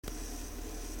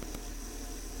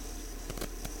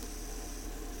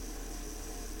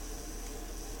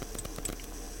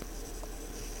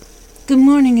Good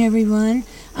morning, everyone.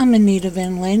 I'm Anita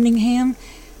Van Landingham,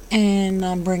 and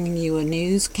I'm bringing you a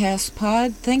newscast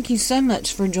pod. Thank you so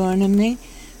much for joining me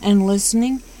and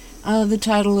listening. The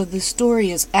title of the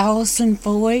story is Allison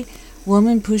Foy,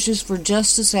 Woman Pushes for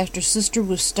Justice After Sister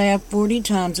Was Stabbed 40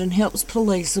 Times and Helps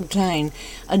Police Obtain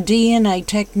a DNA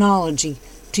Technology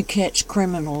to Catch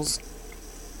Criminals.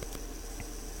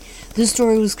 This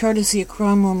story was courtesy of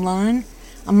Crime Online.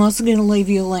 I'm also going to leave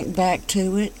you a link back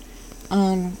to it.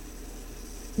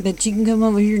 But you can come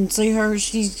over here and see her.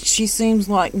 She seems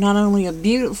like not only a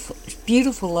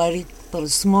beautiful lady, but a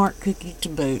smart cookie to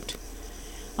boot.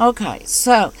 Okay,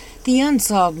 so the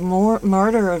unsolved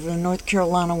murder of the North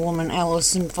Carolina woman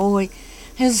Allison Foy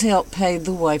has helped pave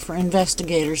the way for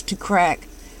investigators to crack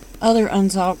other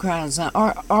unsolved crimes. Now,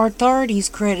 our authorities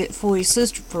credit Foy's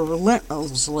sister for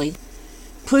relentlessly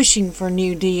pushing for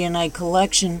new DNA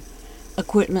collection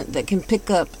equipment that can pick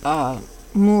up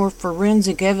more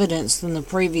forensic evidence than the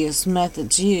previous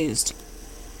methods used.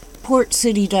 Port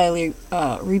City Daily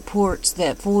reports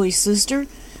that Foy's sister,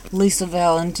 Lisa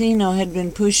Valentino, had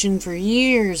been pushing for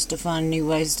years to find new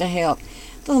ways to help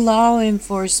the law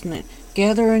enforcement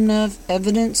gather enough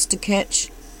evidence to catch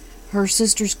her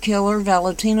sister's killer.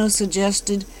 Valentino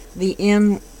suggested the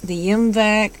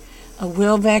MVAC, a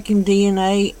well-vacuumed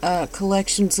DNA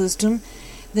collection system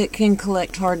that can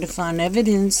collect hard-to-find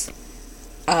evidence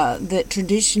that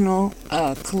traditional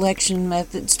collection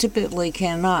methods typically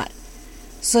cannot.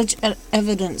 Such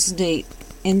evidence deep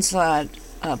inside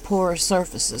porous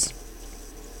surfaces.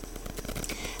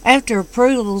 After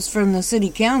approvals from the City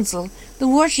Council, the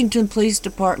Washington Police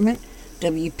Department,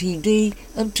 WPD,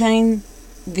 obtained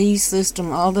the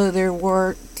system, although there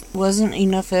wasn't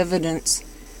enough evidence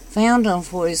found on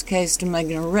Foy's case to make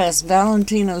an arrest.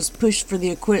 Valentino's push for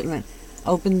the equipment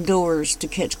opened doors to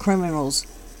catch criminals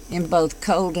in both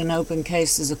cold and open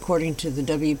cases, according to the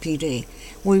WPD.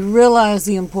 We realize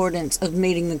the importance of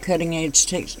meeting the cutting-edge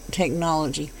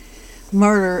technology.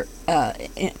 Murder,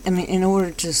 in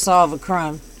order to solve a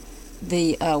crime.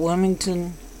 The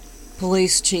Wilmington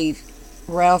Police Chief,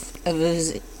 Ralph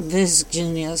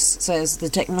Vizgenius, says the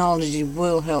technology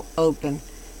will help open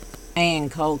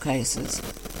and cold cases.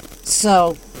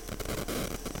 So,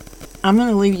 I'm going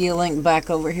to leave you a link back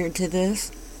over here to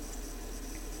this,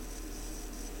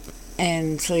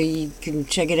 and so you can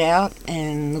check it out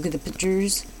and look at the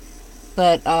pictures.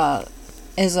 But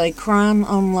as a Crime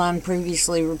Online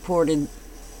previously reported,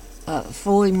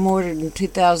 Foy, murdered in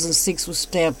 2006, was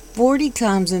stabbed 40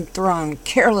 times and thrown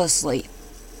carelessly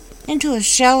into a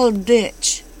shallow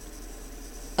ditch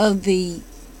of the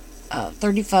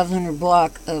 3500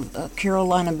 block of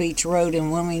Carolina Beach Road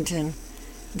in Wilmington.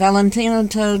 Valentino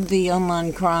told the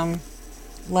online crime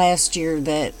last year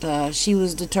that she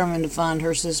was determined to find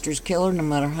her sister's killer no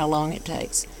matter how long it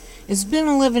takes. It's been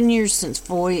 11 years since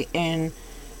Foy and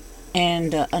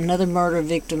another murder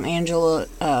victim, Angela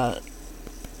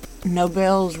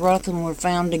Nobels Rotham, were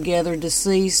found together,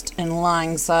 deceased and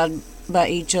lying side by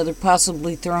each other,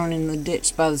 possibly thrown in the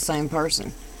ditch by the same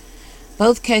person.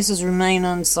 Both cases remain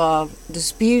unsolved.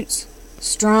 Disputes,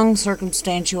 strong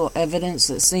circumstantial evidence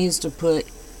that seems to put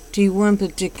to one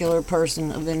particular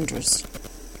person of interest.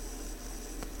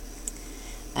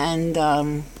 And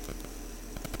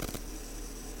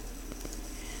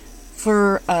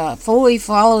Foy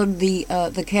followed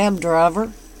the cab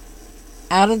driver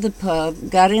out of the pub,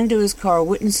 got into his car.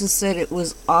 Witnesses said it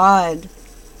was odd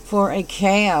for a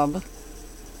cab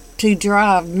to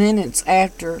drive minutes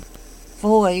after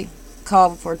Foy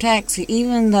called for a taxi,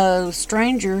 even though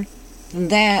stranger than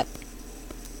that,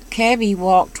 cabbie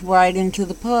walked right into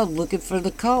the pub looking for the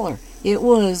caller. It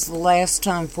was the last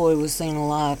time Foy was seen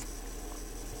alive.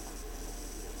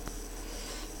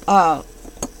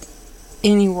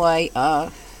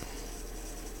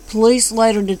 Police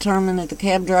later determined that the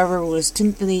cab driver was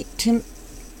Timothy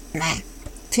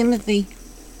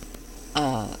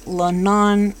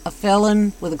Lannon, a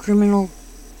felon with a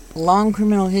long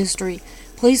criminal history.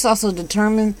 Police also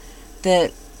determined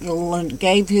that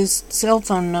gave his cell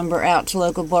phone number out to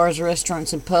local bars,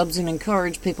 restaurants, and pubs and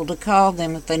encouraged people to call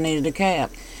them if they needed a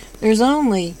cab. There's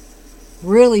only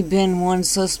really been one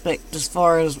suspect as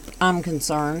far as I'm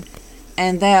concerned,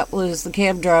 and that was the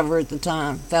cab driver at the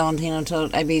time, Valentino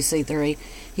told ABC3.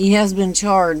 He has been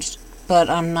charged, but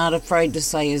I'm not afraid to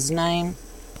say his name.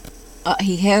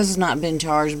 He has not been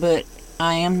charged, but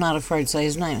I am not afraid to say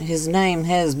his name. His name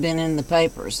has been in the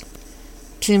papers.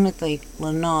 Timothy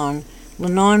Lannon.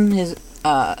 Lannon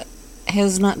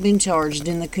has not been charged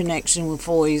in the connection with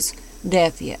Foy's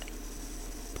death yet.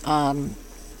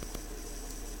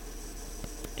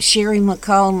 Sherry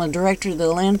McCollum, a director of the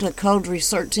Atlanta Cold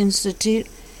Research Institute,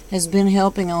 has been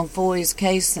helping on Foy's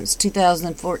case since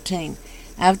 2014,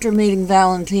 after meeting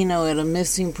Valentino at a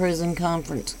missing prison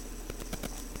conference.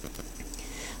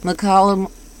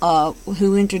 McCollum,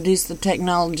 who introduced the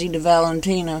technology to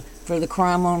Valentino for the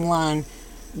crime online,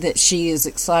 that she is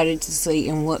excited to see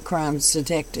and what crimes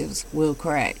detectives will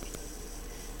crack.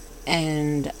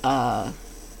 And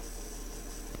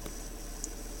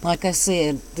like I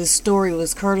said, this story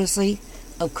was courtesy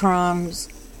of Crime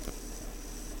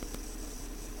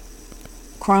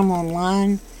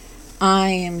Online. I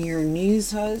am your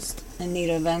news host,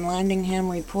 Anita Van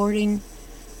Landingham, reporting.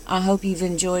 I hope you've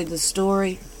enjoyed the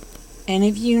story. And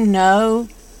if you know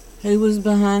who was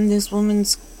behind this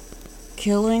woman's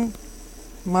killing,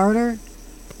 murder,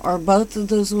 or both of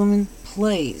those women,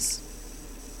 please,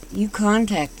 you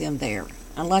contact them there.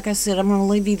 And like I said, I'm going to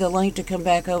leave you the link to come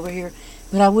back over here.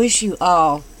 But I wish you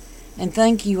all, and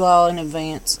thank you all in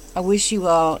advance, I wish you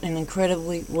all an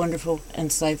incredibly wonderful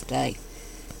and safe day.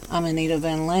 I'm Anita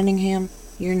Van Landingham,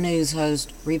 your news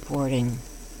host, reporting.